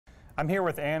I'm here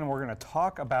with Ann, and we're going to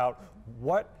talk about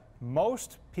what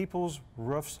most people's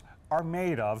roofs are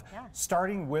made of,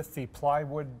 starting with the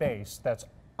plywood base that's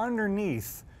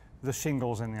underneath the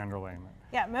shingles and the underlayment.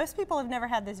 Yeah, most people have never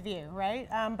had this view, right?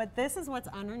 But this is what's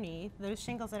underneath those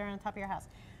shingles that are on top of your house.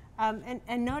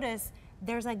 And notice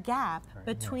there's a gap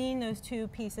between those two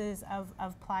pieces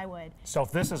of plywood. So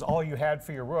if this is all you had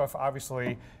for your roof,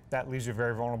 obviously that leaves you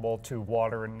very vulnerable to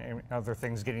water and other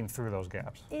things getting through those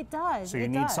gaps. It does. So you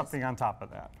need something on top of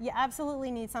that. You absolutely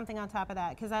need something on top of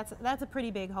that, because that's a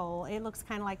pretty big hole. It looks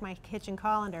kind of like my kitchen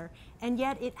colander, and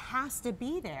yet it has to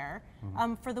be there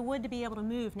for the wood to be able to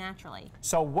move naturally.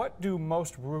 So what do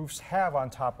most roofs have on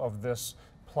top of this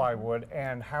plywood,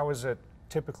 and how is it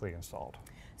typically installed?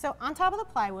 So on top of the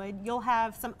plywood, you'll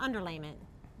have some underlayment.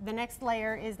 The next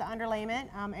layer is the underlayment,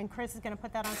 and Chris is going to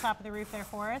put that on top of the roof there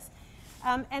for us.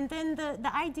 And then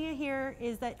the idea here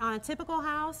is that on a typical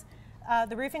house,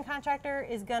 the roofing contractor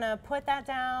is going to put that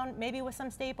down, maybe with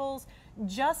some staples,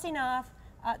 just enough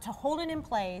to hold it in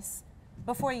place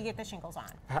before you get the shingles on.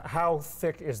 How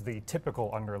thick is the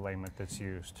typical underlayment that's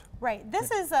used? Right,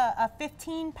 this is a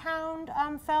 15-pound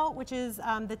felt, which is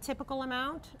the typical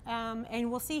amount,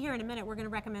 and we'll see here in a minute we're going to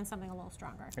recommend something a little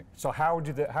stronger. Okay. So how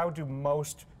do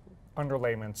most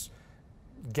underlayments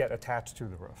get attached to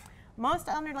the roof? Most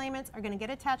underlayments are going to get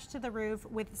attached to the roof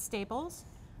with staples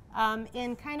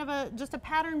in kind of just a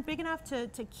pattern big enough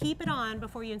to keep it on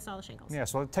before you install the shingles. Yeah,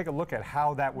 so let's take a look at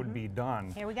how that would be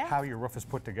done. Here we go. How your roof is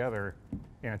put together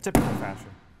in a typical fashion.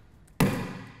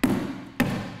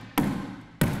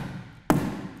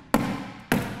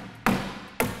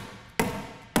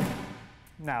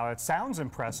 Now, it sounds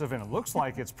impressive and it looks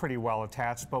like it's pretty well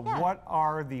attached, but what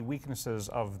are the weaknesses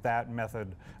of that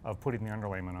method of putting the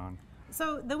underlayment on?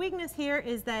 So the weakness here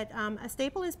is that a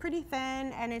staple is pretty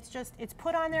thin, and it's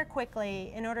put on there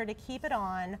quickly in order to keep it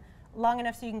on long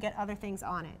enough so you can get other things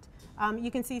on it.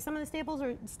 You can see some of the staples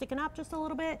are sticking up just a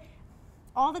little bit.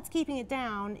 All that's keeping it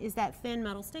down is that thin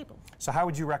metal staple. So how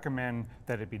would you recommend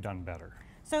that it be done better?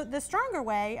 So the stronger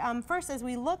way, first, as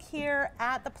we look here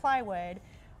at the plywood,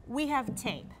 we have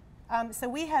tape. So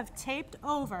we have taped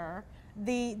over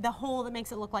the hole that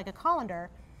makes it look like a colander.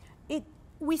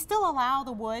 We still allow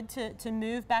the wood to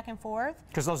move back and forth.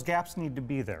 Because those gaps need to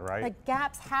be there, right? The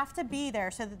gaps have to be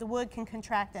there so that the wood can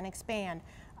contract and expand.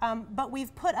 But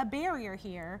we've put a barrier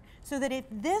here so that if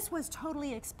this was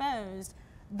totally exposed,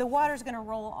 the water's going to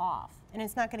roll off and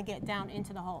it's not going to get down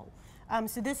into the hole.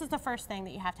 So this is the first thing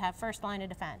that you have to have, first line of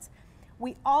defense.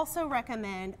 We also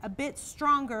recommend a bit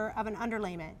stronger of an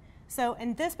underlayment. So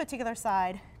in this particular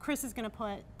side, Chris is going to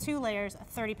put 2 layers of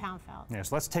 30-pound felt.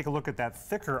 Yes, let's take a look at that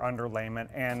thicker underlayment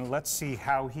and let's see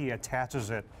how he attaches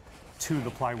it to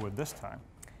the plywood this time.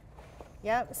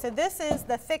 Yep, so this is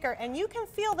the thicker, and you can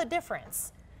feel the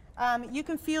difference. You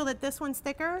can feel that this one's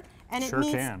thicker, and it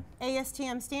meets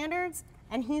ASTM standards,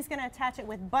 and he's going to attach it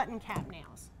with button cap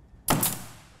nails.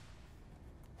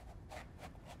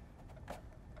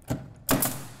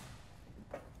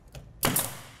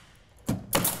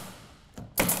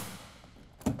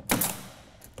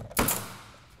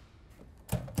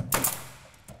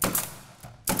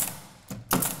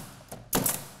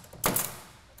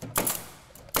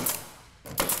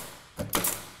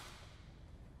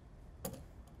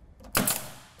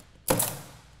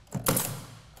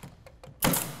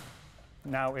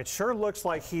 Now, it sure looks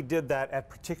like he did that at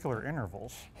particular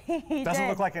intervals. Doesn't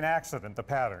look like an accident, the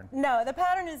pattern. No, the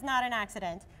pattern is not an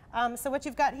accident. So what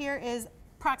you've got here is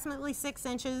approximately 6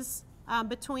 inches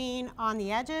between on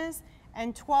the edges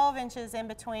and 12 inches in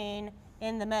between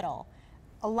in the middle.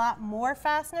 A lot more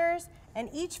fasteners, and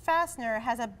each fastener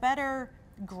has a better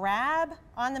grab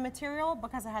on the material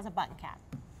because it has a button cap.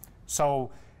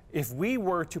 So if we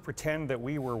were to pretend that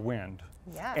we were wind,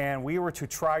 and we were to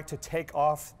try to take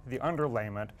off the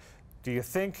underlayment, do you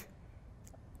think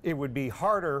it would be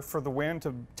harder for the wind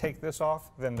to take this off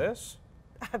than this?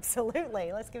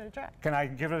 Absolutely. Let's give it a try. Can I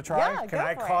give it a try? Yeah, can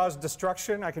I cause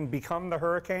destruction? I can become the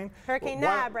hurricane? Hurricane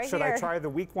Knabb right here. Should I try the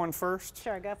weak one first?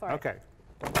 Sure, go for it. Okay.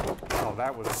 Oh,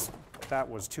 that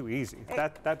was too easy.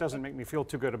 That doesn't make me feel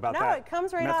too good about that. No, it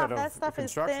comes right off. That That stuff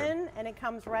is thin, and it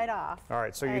comes right off. All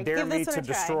right, so you dare me to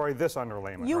destroy this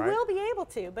underlayment, You right? will be able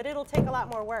to, but it'll take a lot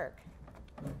more work.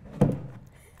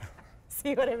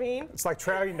 See what I mean? It's like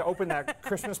trying to open that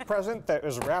Christmas present that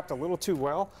is wrapped a little too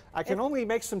well. I can only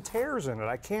make some tears in it.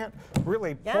 I can't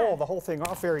really pull the whole thing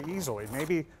off very easily.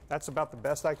 Maybe that's about the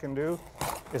best I can do,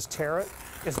 is tear it.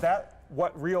 Is that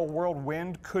what real world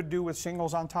wind could do with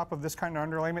shingles on top of this kind of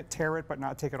underlayment? Tear it but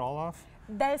not take it all off?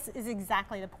 This is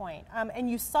exactly the point. And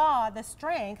you saw the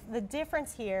strength, the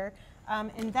difference here,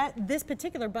 in this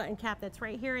particular button cap that's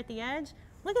right here at the edge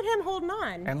Look at him holding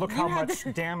on. And look how much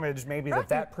damage maybe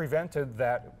that prevented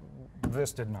that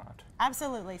this did not.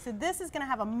 Absolutely. So this is going to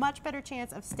have a much better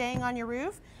chance of staying on your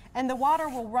roof, and the water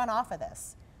will run off of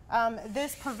this.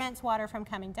 This prevents water from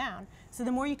coming down. So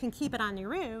the more you can keep it on your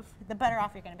roof, the better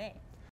off you're going to be.